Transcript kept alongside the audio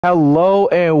Hello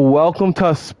and welcome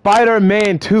to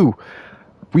Spider-Man 2.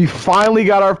 We finally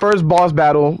got our first boss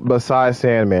battle besides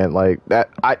Sandman. Like that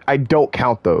I don't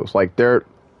count those. Like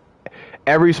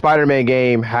every Spider-Man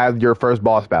game has your first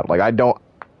boss battle. Like I don't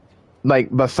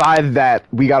like besides that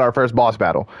we got our first boss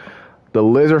battle. The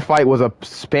lizard fight was a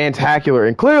spectacular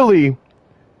and clearly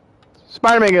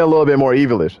Spider-Man get a little bit more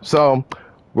evilish. So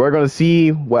we're gonna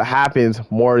see what happens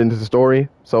more into the story.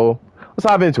 So let's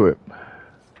hop into it.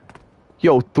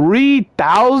 Yo,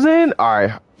 3,000?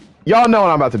 Alright. Y'all know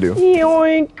what I'm about to do.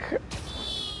 Yoink.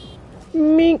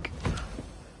 Mink.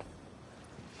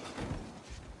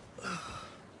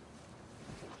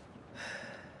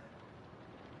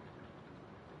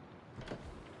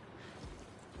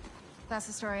 That's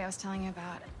the story I was telling you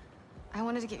about. I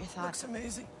wanted to get your thoughts. Looks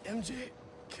amazing, MJ.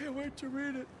 Can't wait to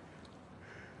read it.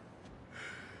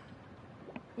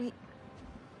 Wait.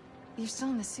 You're still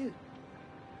in the suit.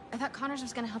 I thought Connors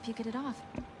was gonna help you get it off.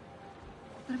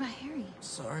 What about Harry?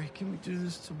 Sorry, can we do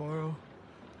this tomorrow?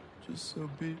 Just so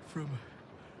bait from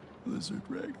Lizard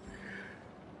Rag.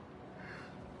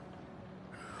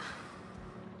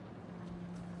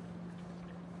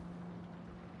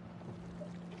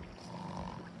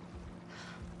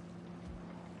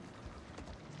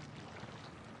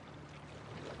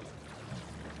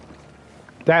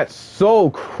 That's so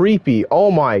creepy. Oh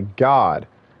my god.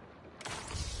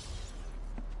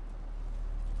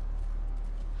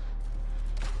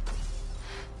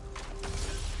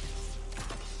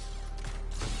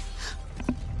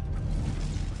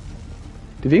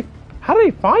 How did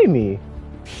he find me?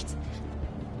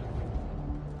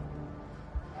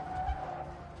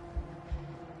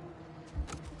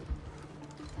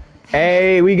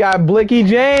 Hey, we got Blicky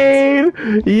Jane!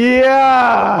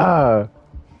 Yeah!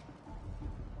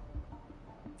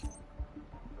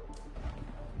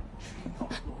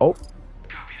 Oh.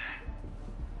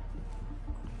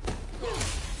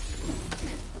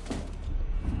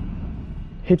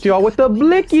 Hit y'all with the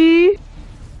Blicky!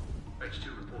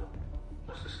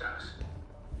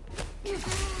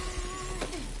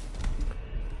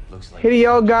 Hit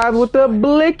y'all guys with the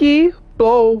Blicky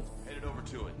blow. Headed over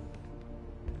to it.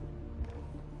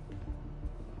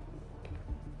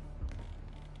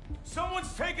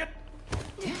 Someone's taken.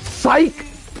 Psych!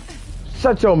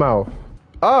 Shut your mouth.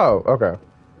 Oh, okay.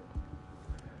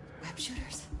 Web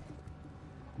shooters.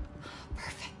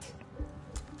 Perfect.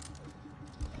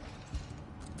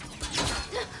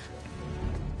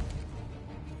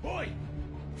 Boy,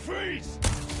 freeze!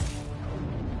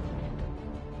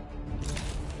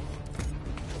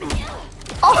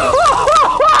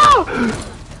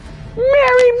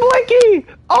 Mary Blicky!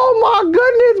 Oh my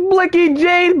goodness, Blicky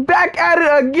Jane back at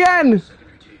it again!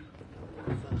 They'll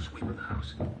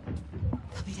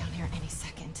be down here any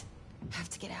second. Have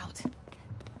to get out.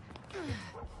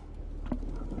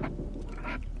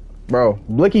 Bro,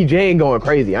 Blicky Jane going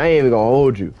crazy. I ain't even gonna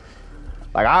hold you.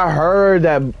 Like, I heard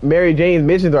that Mary Jane's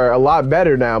missions are a lot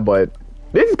better now, but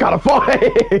this is kind of fun.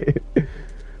 This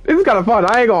is kind of fun.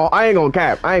 I ain't gonna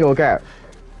cap. I ain't gonna cap.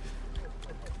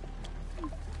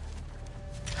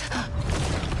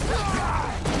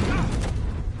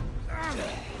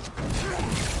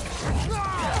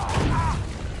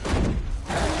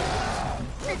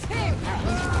 It's him!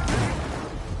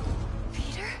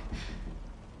 Peter?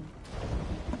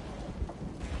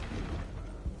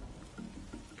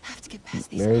 Have to get past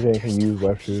these Mary Jane hunters. can use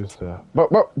web shooters to...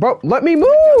 Bro, let me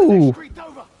move!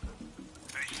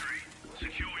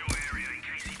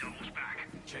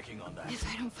 Checking on that. If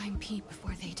I don't find Pete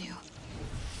before they do.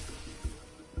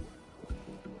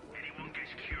 Anyone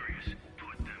gets curious,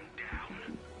 put them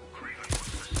down. Craven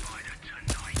wants the spider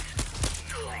tonight.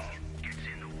 Nothing gets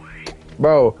in the way.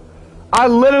 Bro, I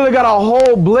literally got a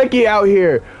whole Blicky out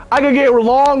here. I could get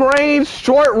long range,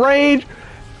 short range,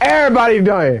 everybody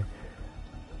done.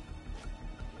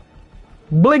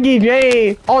 Blicky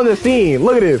Jane on the scene.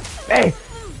 Look at this. Hey,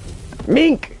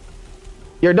 Mink,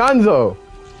 you're donezo.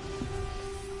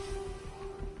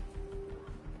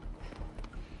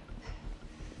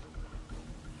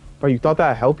 Bro, you thought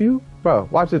that'd help you? Bro,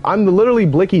 watch this. I'm literally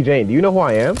Blicky Jane. Do you know who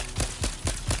I am?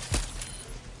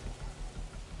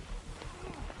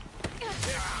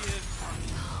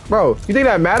 Bro, you think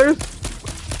that matters?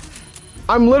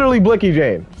 I'm literally Blicky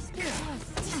Jane.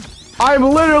 I'm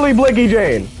literally Blicky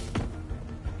Jane.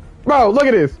 Bro, look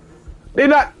at this. They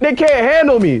can't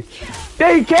handle me.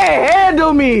 They can't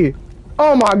handle me.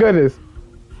 Oh my goodness.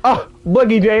 Oh,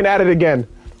 Blicky Jane at it again.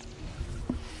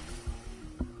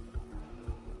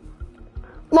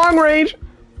 Long range.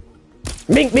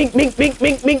 Mink, mink, mink, mink,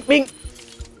 mink, mink, mink.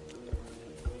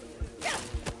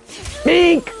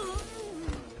 Mink.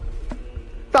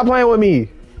 Stop playing with me.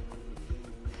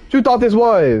 You thought this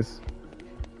was?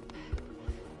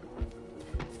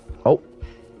 Oh.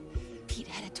 Pete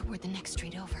headed toward the next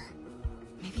street over.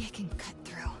 Maybe I can cut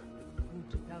through. Who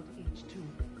took out H2?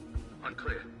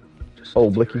 Unclear. Just Oh,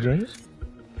 Blicky James?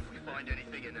 if we find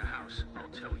anything in the house, I'll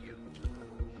tell you.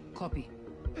 Copy.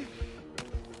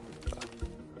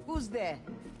 Who's there?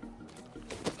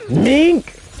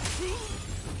 Mink!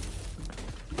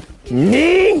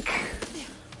 Mink!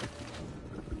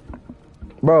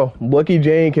 Bro, Blicky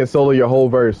Jane can solo your whole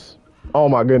verse. Oh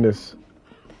my goodness.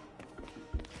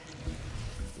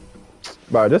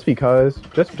 Bro, just because,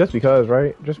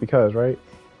 right? Just because, right?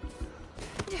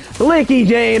 Blicky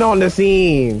Jane on the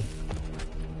scene!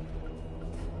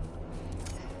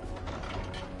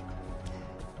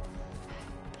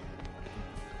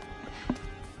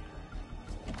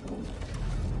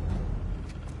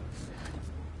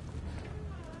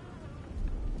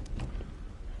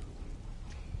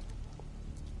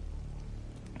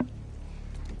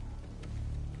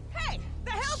 Hey!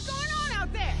 The hell's going on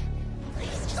out there?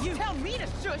 You tell me to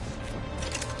shush!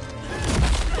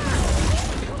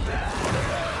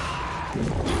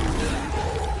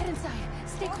 Get inside.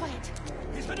 Stay quiet.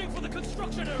 He's heading for the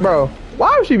construction area. Bro,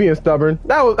 why was she being stubborn?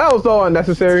 That was so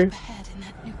unnecessary. Up ahead in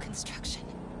that new construction.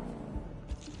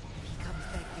 He comes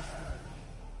back this way.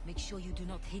 Make sure you do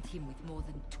not hit him with more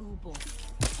than 2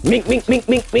 bullets. Mink, mink, mink,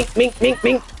 mink, mink, mink, mink,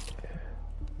 mink.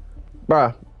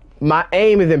 Bruh, my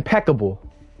aim is impeccable.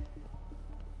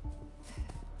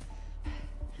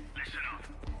 Listen up.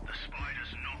 The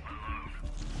spider's not alone.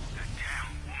 That damn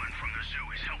woman from the zoo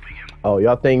is helping him. Oh,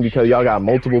 y'all think because y'all got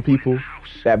multiple people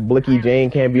that Blicky Jane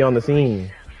can't be on the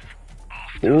scene?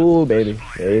 Ooh, baby,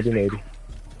 maybe. The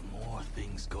more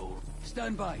things go.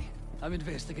 Stand by. I'm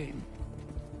investigating.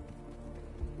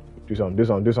 Do something.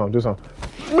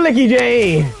 Blicky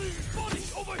Jane! Body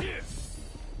over here.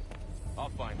 I'll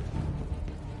find it.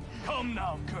 Come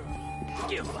now, girl.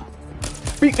 Give up.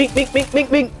 Mink, mink, mink, mink,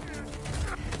 mink, mink.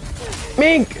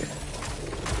 Mink!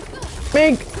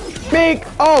 Mink! Mink!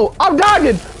 Oh, I'm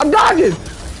dodging!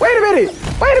 Wait a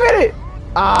minute!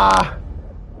 Ah.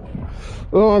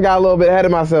 Oh, I got a little bit ahead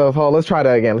of myself. Oh, let's try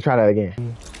that again.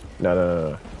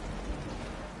 No.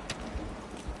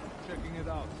 Checking it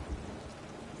out.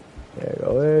 Yeah,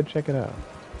 go ahead, check it out.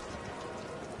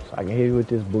 So I can hit you with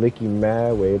this Blicky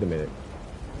mad. Wait a minute.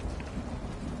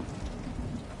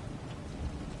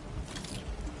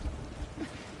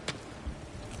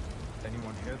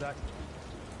 Anyone hear that?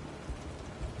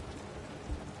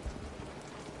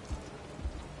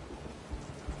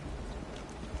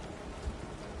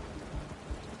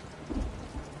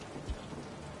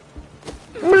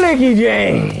 Blicky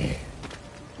Jane!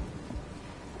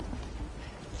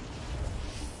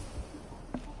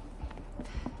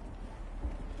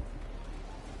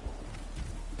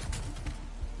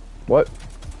 What?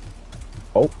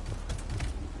 Oh.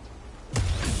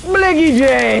 Blicky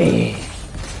Jane!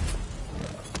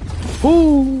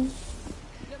 Ooh.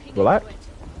 Relax.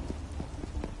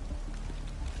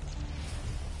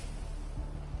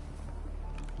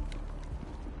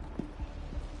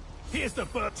 Here's the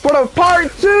bird. For the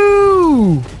part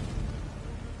 2!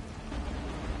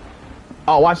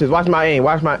 Oh, watch this. Watch my aim.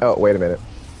 Oh, wait a minute.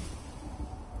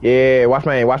 Yeah, watch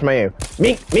my aim.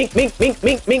 Mink. Mink!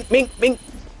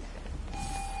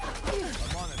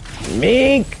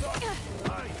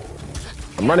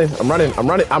 I'm running.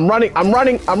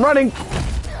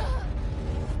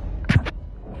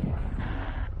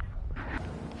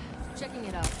 Checking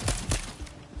it out.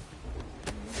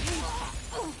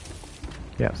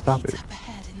 Yeah, stop it. Up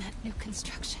ahead in that new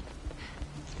construction.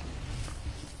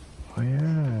 Oh,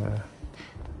 yeah.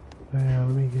 Yeah,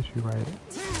 let me get you right.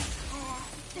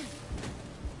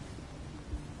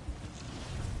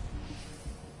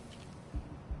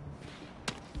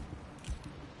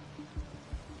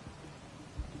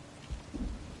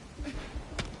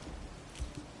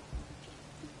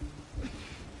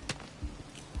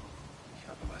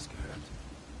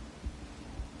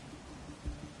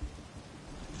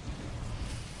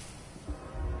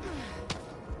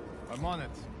 I'm on it.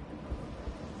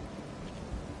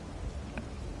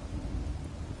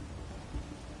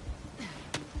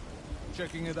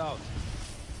 Checking it out.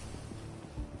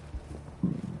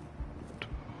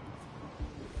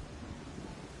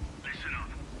 Listen up.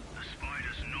 The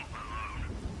spider's not alone.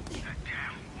 That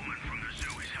damn woman from the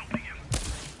zoo is helping him.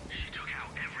 She took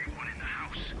out everyone in the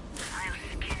house. I'll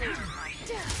skin her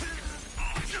myself.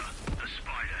 After the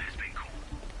spider has been caught.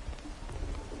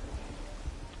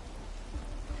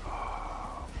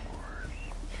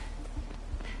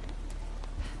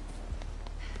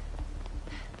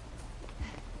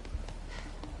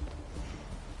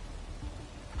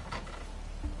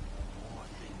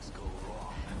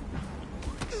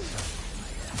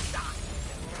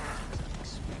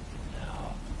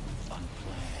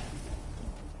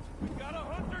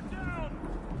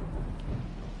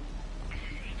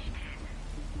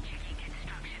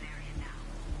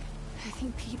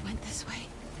 think Pete went this way.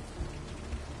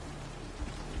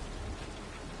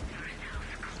 First house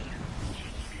clear.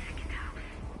 Checking second house.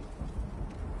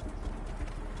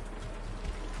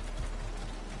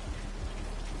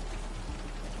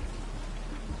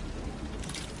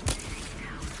 Second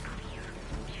house clear.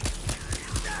 Checking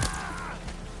third house.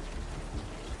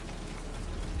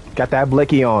 Got that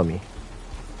Blicky on me.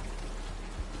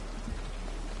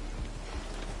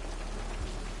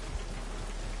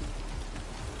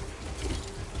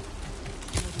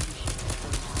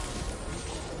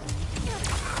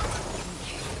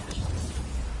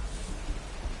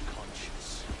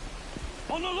 Conscious.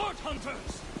 On alert,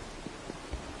 hunters!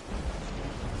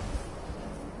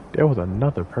 There was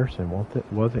another person,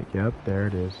 was it? Yep, there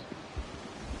it is.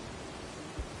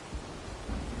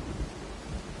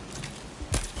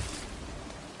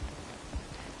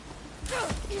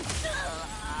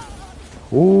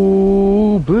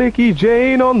 Ooh, Blicky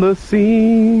Jane on the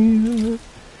scene.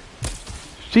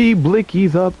 She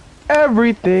blickies up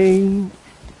everything.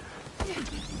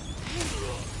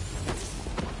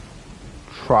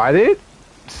 Tried it?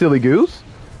 Silly goose.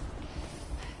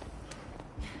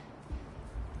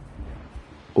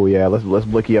 Oh yeah, let's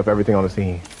Blicky up everything on the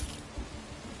scene.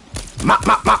 Mop,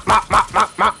 mop, mop, mop, mop,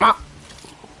 mop, mop, mop.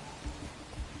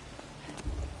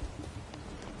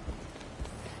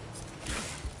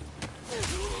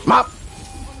 Mop.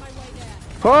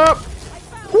 Up.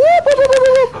 Whoop, whoop, whoop, whoop,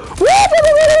 whoop. Whoop, whoop,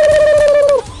 whoop,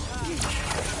 whoop.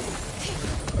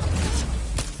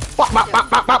 Mop, mop, mop,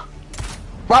 mop, mop.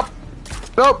 Mop.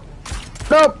 Nope.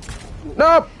 Nope.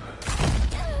 Nope.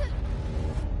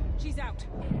 She's out.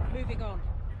 Moving on.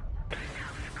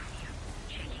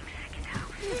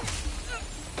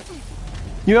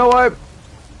 You know what?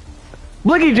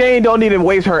 Blicky Jane don't need to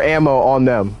waste her ammo on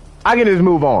them. I can just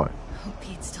move on. Hope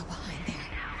Pete's still behind there.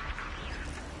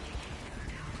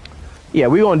 Yeah,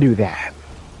 we gonna do that.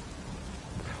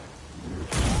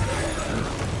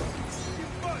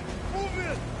 Move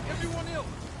in! Everyone else,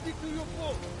 stick to your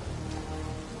post!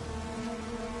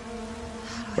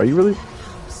 Are you really?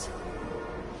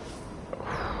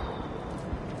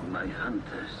 My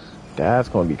hunters That's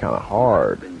gonna be kind of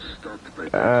hard. been stalked by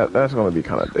That's gonna be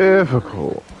kind of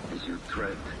difficult. as you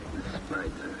tracked the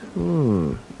spider.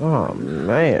 Oh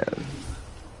man.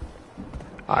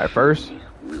 All right, first.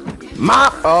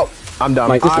 Mop. Oh, I'm done.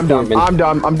 My I'm done. disappointment I'm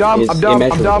done. I'm done. is I'm done. I'm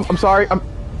immeasurable. done. I'm sorry.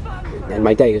 And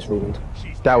my day is ruined.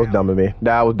 That was dumb of me.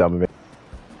 That was dumb of me.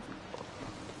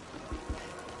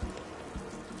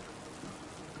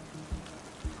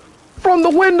 From the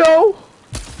window.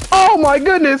 Oh my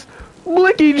goodness.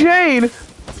 Blicky Jane.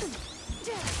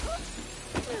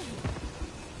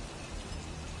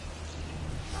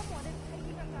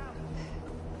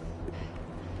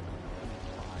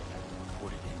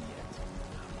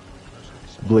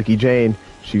 Blicky Jane.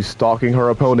 She's stalking her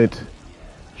opponent.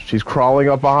 She's crawling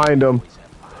up behind him.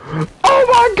 Oh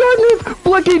my goodness!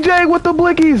 Blicky Jane with the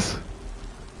blickies!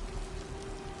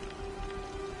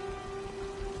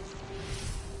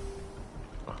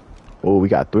 Oh, we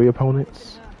got 3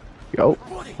 opponents. Yo,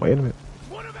 wait a minute.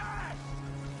 Put him back!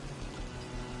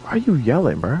 Why are you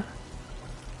yelling, bruh?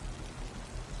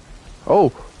 Oh.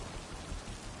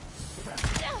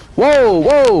 Whoa,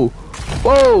 whoa!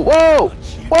 Whoa, whoa!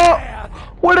 Whoa!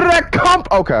 Where did that come?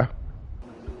 Okay.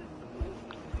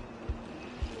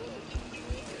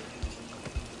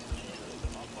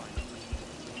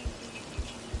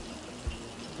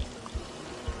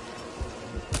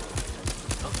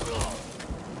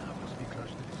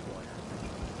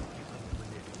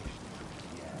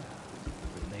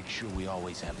 Make sure we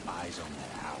always have eyes on that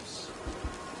house.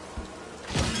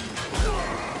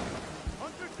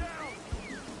 Hunter down!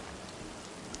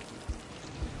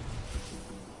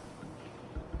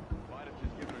 Might have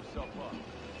just given herself up.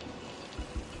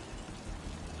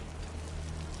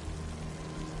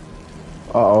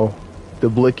 Uh-oh. The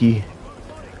Blicky.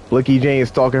 Blicky Jane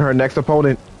stalking her next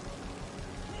opponent.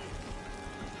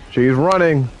 She's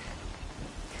running.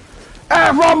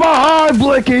 And from behind,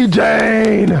 Blicky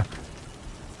Jane!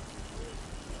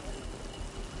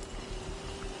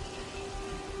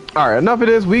 Alright, enough of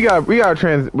this. We gotta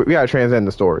transcend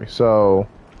the story. So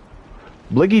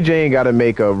Blicky Jane gotta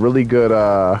make a really good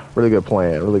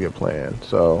plan.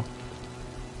 So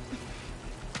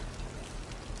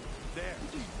There,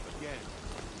 again.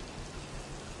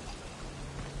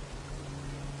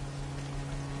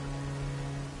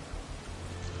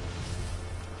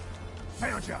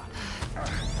 Found ya!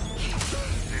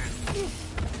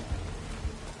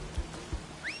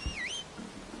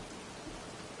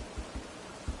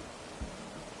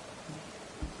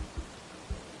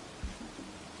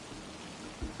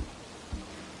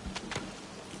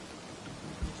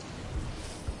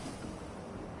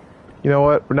 You know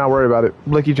what? We're not worried about it.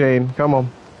 Blicky Jane, come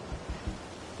on.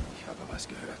 Ich habe was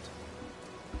gehört.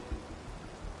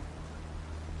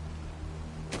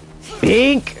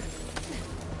 Bink!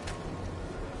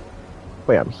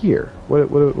 Wait, I'm here.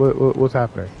 What's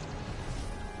happening?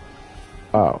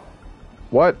 Oh.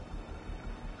 What?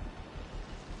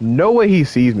 No way he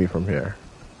sees me from here.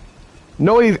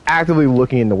 No way he's actively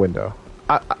looking in the window.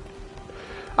 I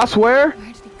swear.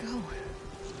 Where did he go?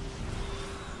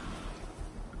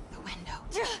 The window.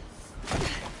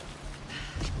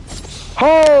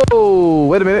 Oh!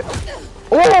 Wait a minute.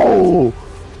 Oh!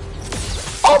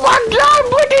 Oh my god!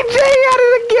 Blicky J at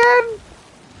it again!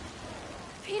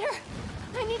 Peter,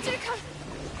 I need you to come.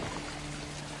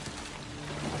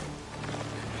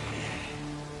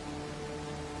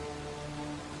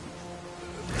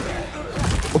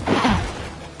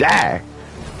 Dang.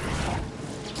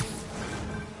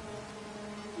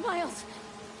 Miles,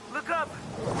 Look up!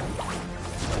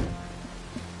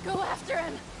 go after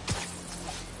him.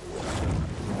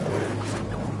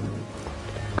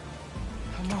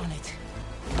 I'm on it.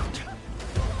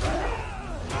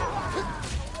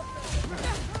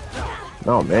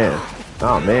 Oh man.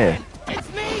 Oh man. It's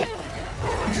me!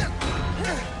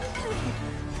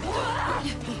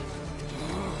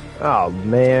 Oh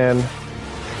man.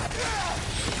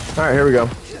 Alright, here we go.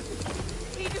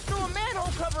 He just threw a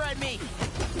manhole cover at me!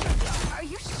 Are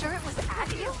you sure it was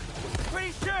at you?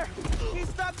 Pretty sure! He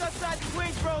stopped outside the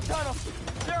Queensboro tunnel.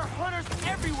 There are hunters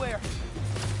everywhere.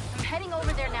 I'm heading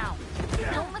over there now.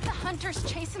 Don't let the hunters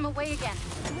chase him away again.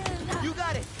 You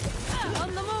got it.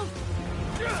 On the move.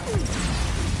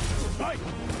 Right!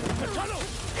 The tunnel!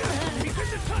 He's in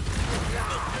the tunnel!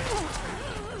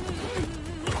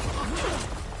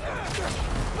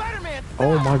 Spider-Man!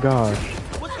 Oh my god.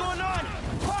 What's going on?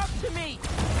 Talk to me!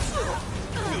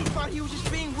 I thought he was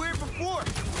just being weird before.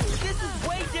 This is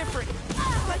way different.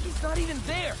 It's like he's not even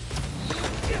there.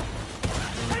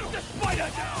 Take the spider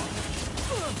down!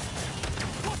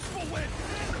 Push for win!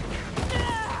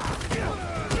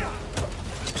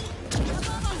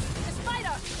 The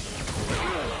spider!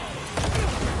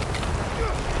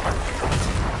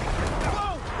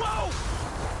 Whoa! Whoa!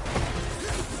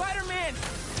 Spider-Man!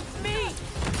 Me!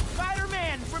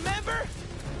 Spider-Man! Remember?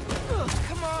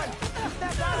 Come on!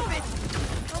 Snap out of it!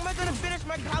 How am I gonna finish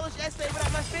my college essay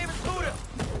without my favorite tutor?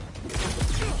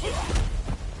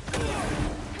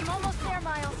 I'm almost there,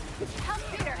 Miles. How's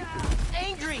Peter?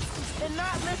 Angry and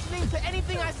not listening to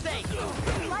anything I say.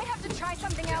 We might have to try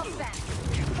something else then.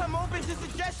 I'm open to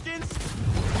suggestions.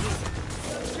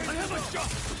 I have a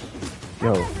shot!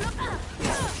 Yo.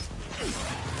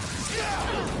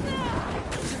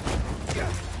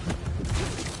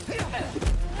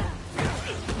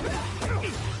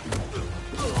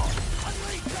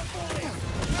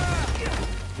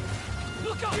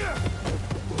 Look out!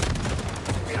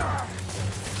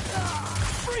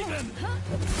 Freeman!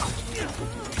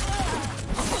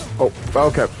 Oh,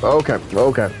 okay, okay,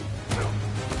 okay.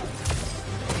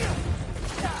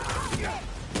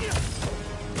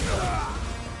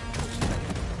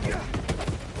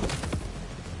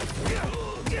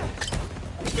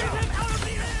 Get him out of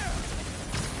the air!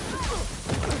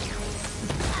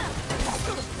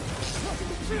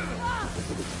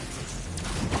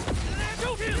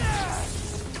 Shoot him!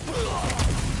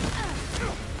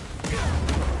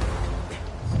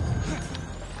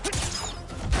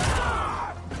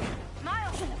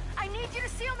 Miles, I need you to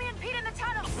seal me and Pete in the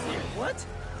tunnel. What?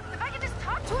 If I can just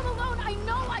talk to him alone, I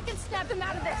know I can snap him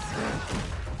out of this.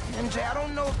 MJ, I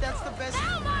don't know if that's the best.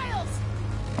 Now, Miles!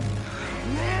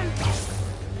 Man!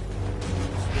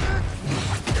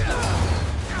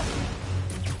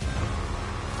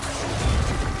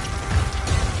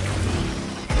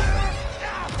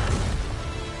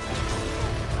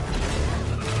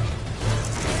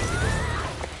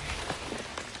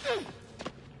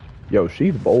 Yo,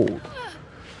 she's bold.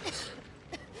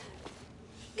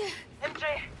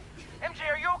 MJ,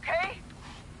 are you okay?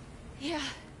 Yeah.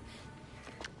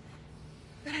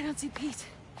 But I don't see Pete.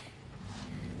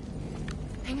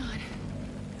 Hang on.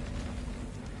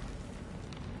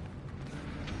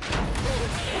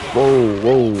 Whoa,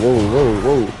 whoa, whoa, whoa,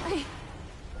 whoa.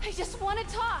 I just want to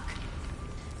talk.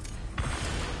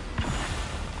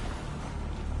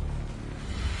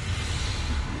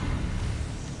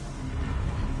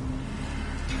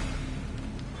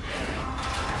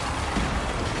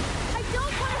 I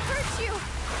don't want to hurt you.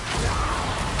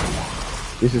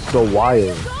 This is so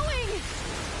wild. Going.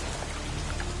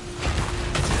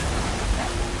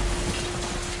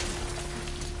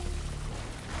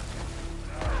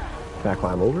 Can I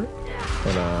climb over?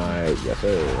 Can I? Yes,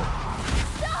 sir.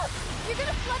 Stop! You're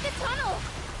gonna flood the tunnel.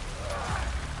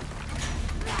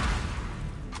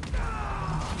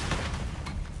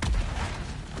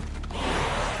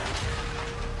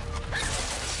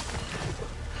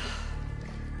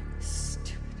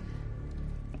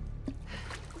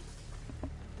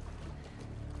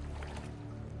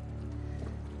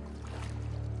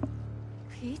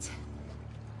 Pete?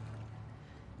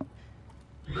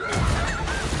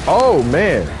 Oh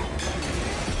man.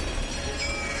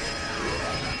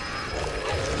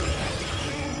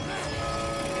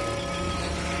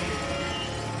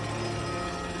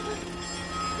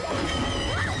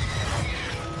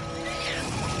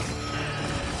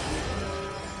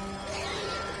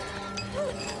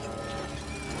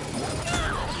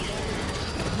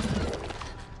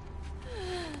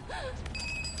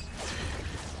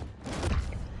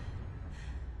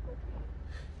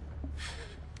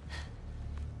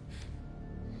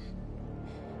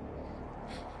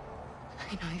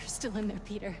 I know you're still in there,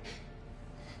 Peter.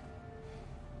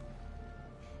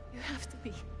 You have to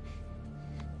be.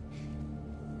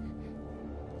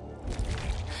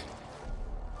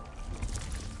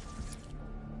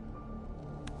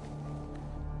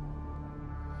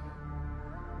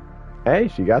 Hey,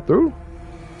 she got through.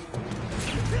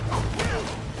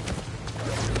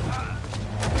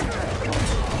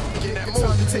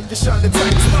 Take the shot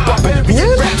attack.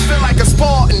 Barbarian rap feel like a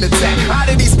Spartan attack. Out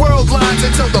of these world lines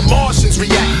until the Martians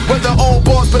react. Whether old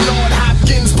boss Bernard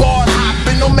Hopkins, Bard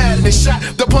hopping, no matter the shot,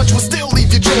 the punch will still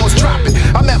leave your jaws dropping.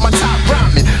 I'm at my top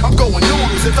rhyming, I'm going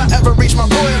noodles. If I ever reach my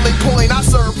boiling point, I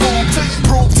serve food till you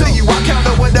prove to you. I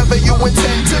counter whatever you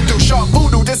intend to do. Sharp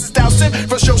voodoo, this is Dowson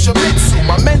for Shoshamitsu.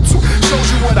 My mental shows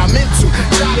you what I'm into.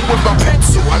 Jot it with my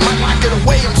pencil, I might lock it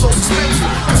away, I'm so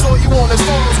suspenseful. Cause all you want is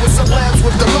photos with celebs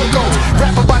with the logos.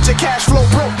 Rap about your cash flow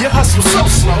broke, your hustle so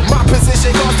slow. My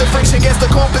position, constant friction against the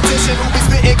competition. Who be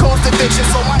spitting constant fiction,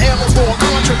 so my ammo's for a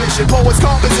contribution. Poet's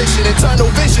composition, internal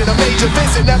vision, a major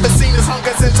vision. Never seen his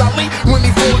hunger since Ali when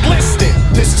he fought listed.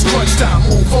 This is crunch time,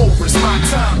 move over, it's my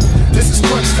time. This is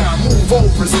crunch time, move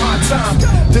over, it's my time.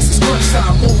 This is crunch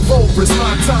time, move over, it's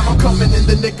my time. I'm coming in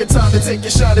the nick of time to take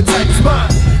your shot at Titan's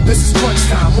mine. This is crunch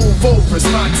time, move over, it's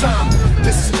my time.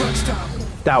 This is crunch time.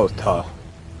 That was tough.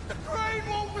 The brain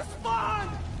won't respond!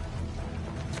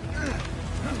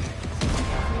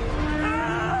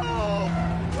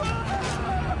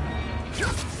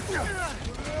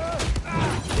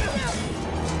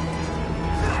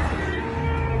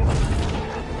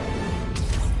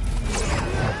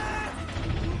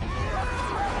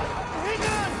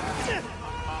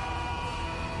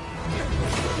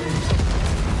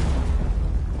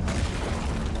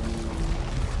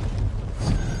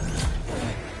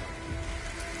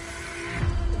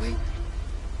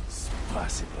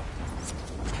 Possible.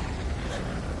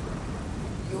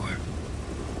 You're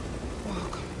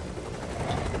welcome.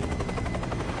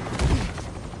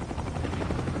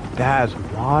 That's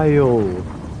wild.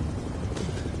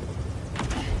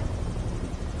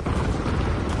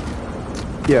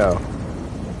 Yeah.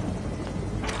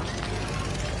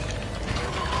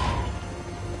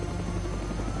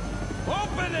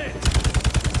 Open it!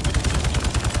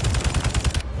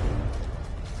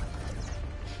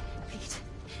 Pete,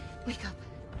 wake up.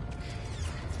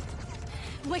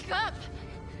 Wake up!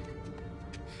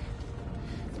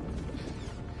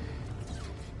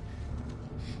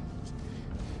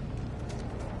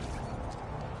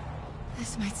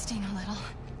 This might sting a little.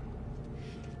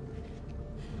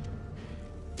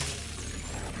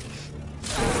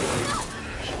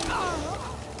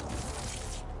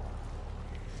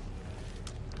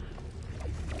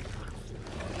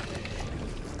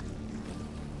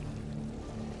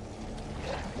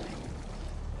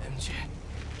 MJ.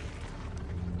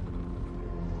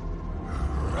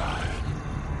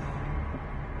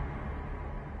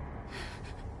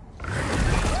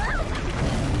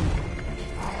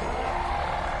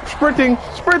 Sprinting,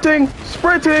 sprinting,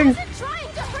 sprinting. I'm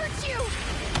trying to hurt you!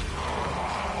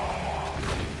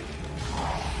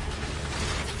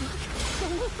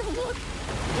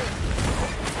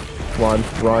 Run,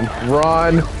 run,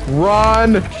 run,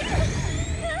 run.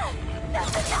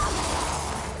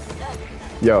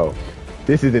 Yo,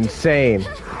 this is insane.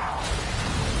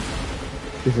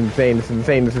 This is insane, this is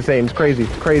insane, this is insane. It's crazy,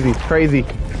 crazy, crazy.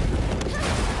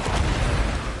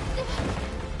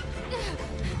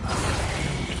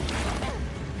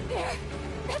 There!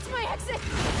 That's my exit!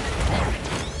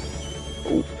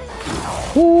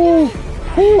 Ooh.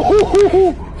 Ooh, hoo, hoo,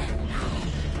 hoo.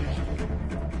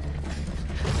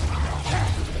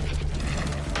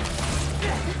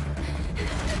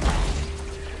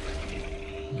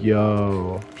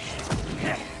 Yo.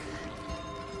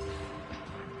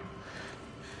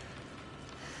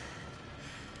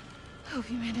 Hope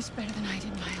you managed better than I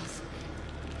did, Miles.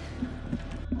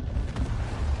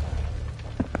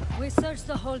 We searched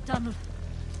the whole tunnel.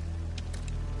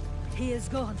 He is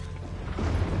gone.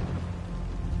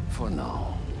 For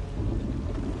now.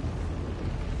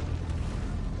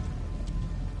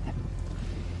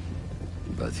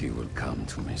 But he will come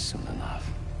to me soon enough.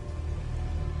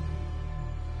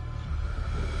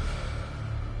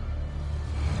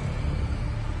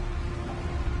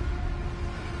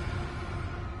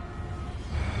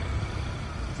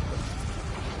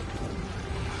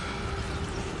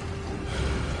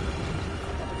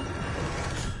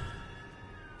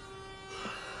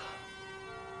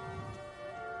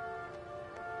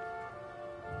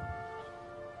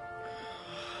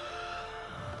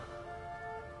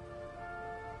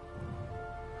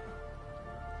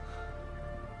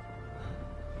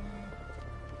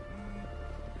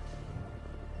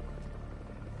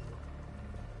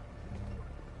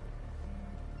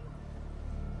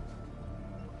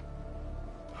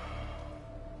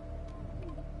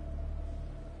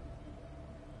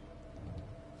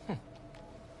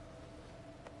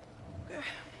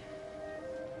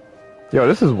 Yo,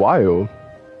 this is wild.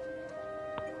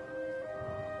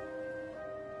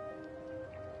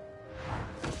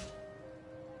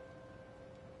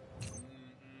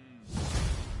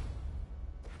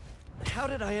 How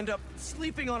did I end up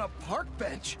sleeping on a park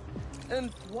bench?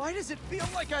 And why does it feel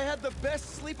like I had the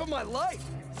best sleep of my life?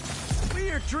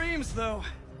 Weird dreams, though.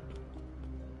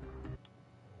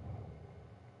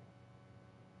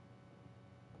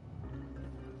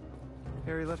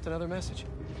 Harry left another message.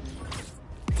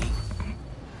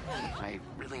 I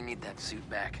really need that suit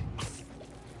back.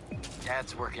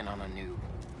 Dad's working on a new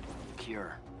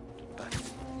cure, but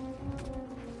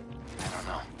I don't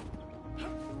know.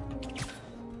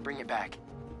 Bring it back,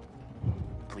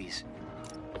 please.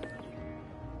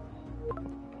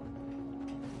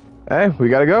 Hey, we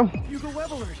gotta go. Hugo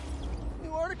Web alert.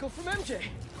 New article from MJ.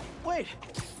 Wait,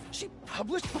 she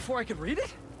published before I could read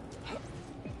it?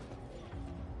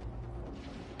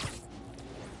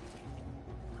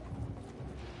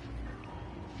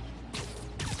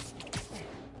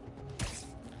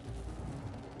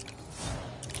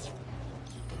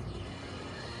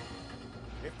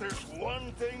 If there's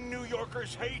one thing New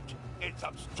Yorkers hate, it's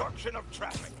obstruction of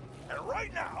traffic. And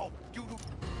right now, you...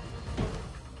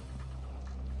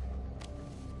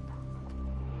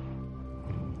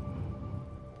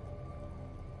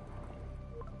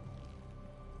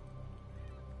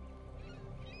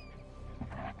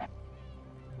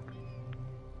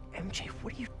 MJ,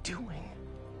 what are you doing?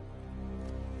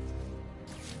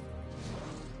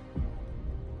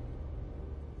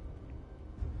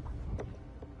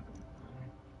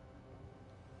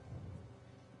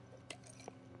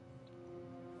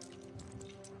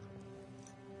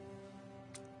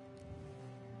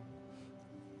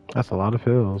 That's a lot of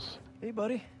pills. Hey,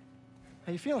 buddy.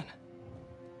 How you feeling?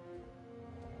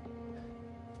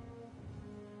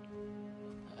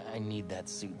 I need that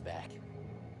suit back.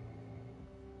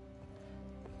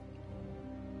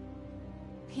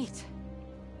 Pete.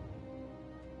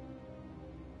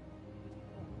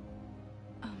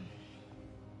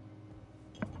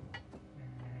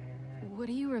 What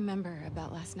do you remember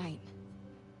about last night?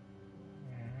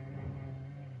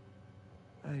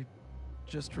 I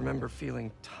just remember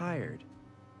feeling tired.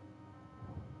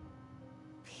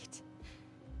 Pete.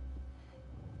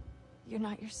 You're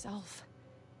not yourself.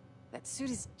 That suit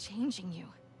is changing you.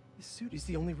 This suit is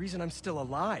the only reason I'm still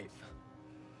alive.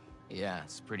 Yeah,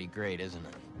 it's pretty great, isn't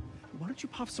it? Why don't you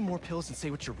pop some more pills and say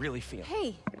what you're really feeling?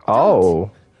 Hey!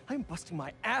 Oh. I'm busting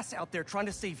my ass out there trying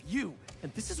to save you,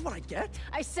 and this is what I get?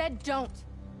 I said don't!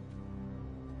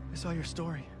 I saw your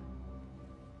story.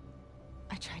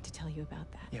 I tried to tell you about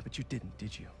that. Yeah, but you didn't,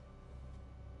 did you?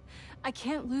 I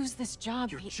can't lose this job,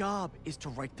 Your Pete. job is to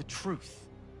write the truth.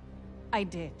 I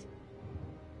did.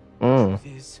 The truth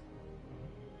is,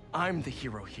 I'm the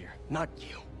hero here, not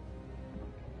you.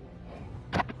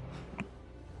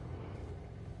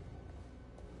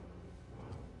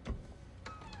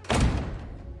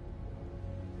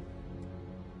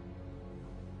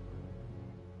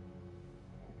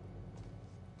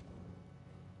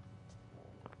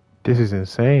 This is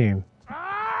insane.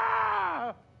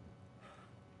 Oh.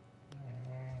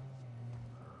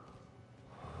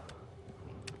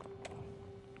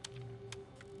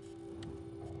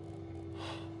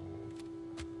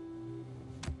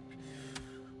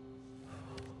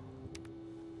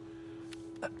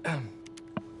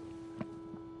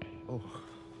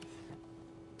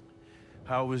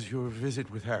 How was your visit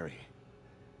with Harry?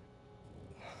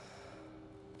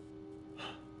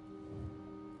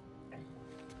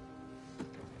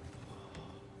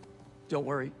 Don't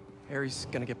worry, Harry's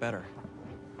gonna get better.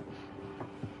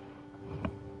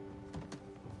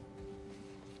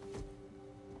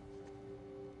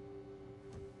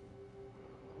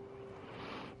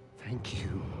 Thank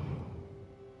you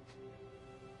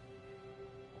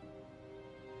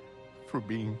for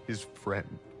being his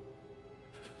friend.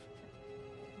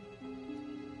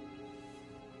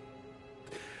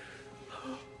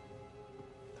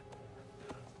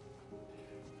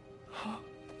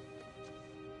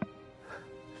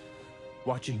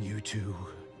 watching you two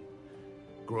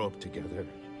grow up together.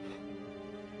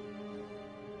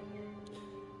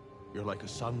 You're like a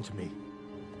son to me.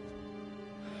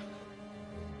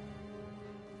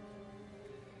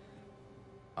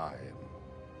 I am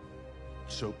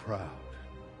so proud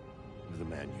of the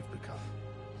man you've become.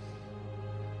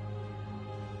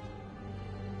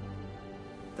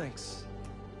 Thanks,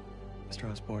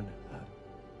 Mr. Osborn.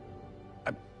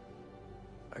 I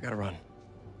gotta run.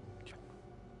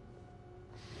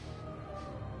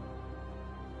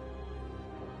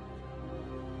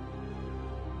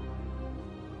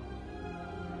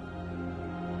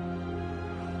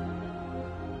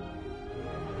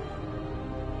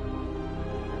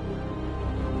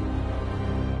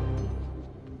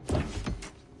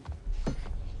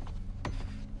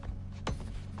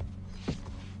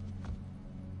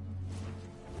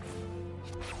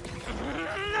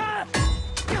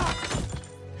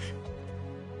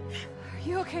 Are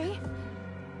you okay?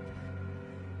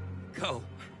 Go.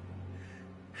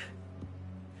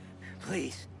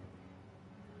 Please.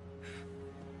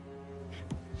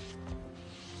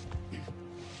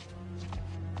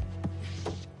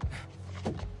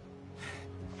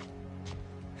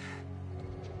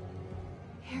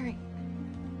 Harry.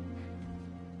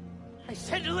 I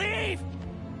said to leave!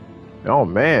 Oh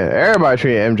man, everybody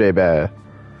treating MJ bad.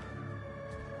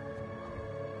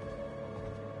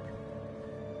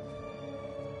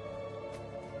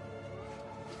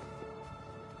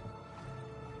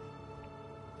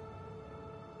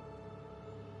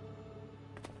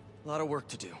 A lot of work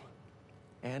to do.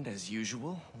 And as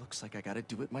usual, looks like I gotta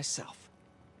do it myself.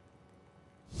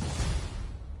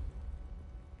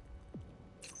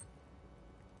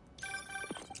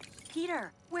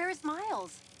 Peter, where is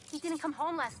Miles? He didn't come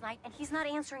home last night, and he's not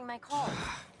answering my call.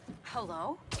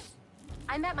 Hello?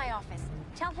 I'm at my office.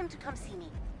 Tell him to come see me.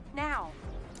 Now.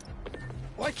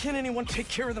 Why can't anyone take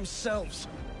care of themselves?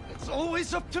 It's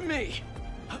always up to me.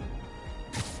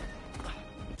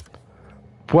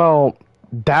 Well,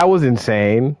 that was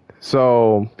insane.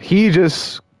 So he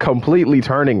just completely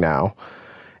turning now,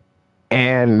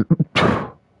 and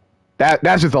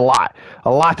that's just a lot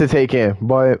to take in.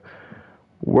 But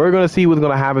we're gonna see what's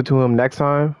gonna happen to him next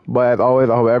time. But as always,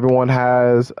 I hope everyone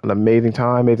has an amazing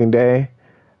time, amazing day.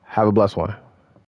 Have a blessed one.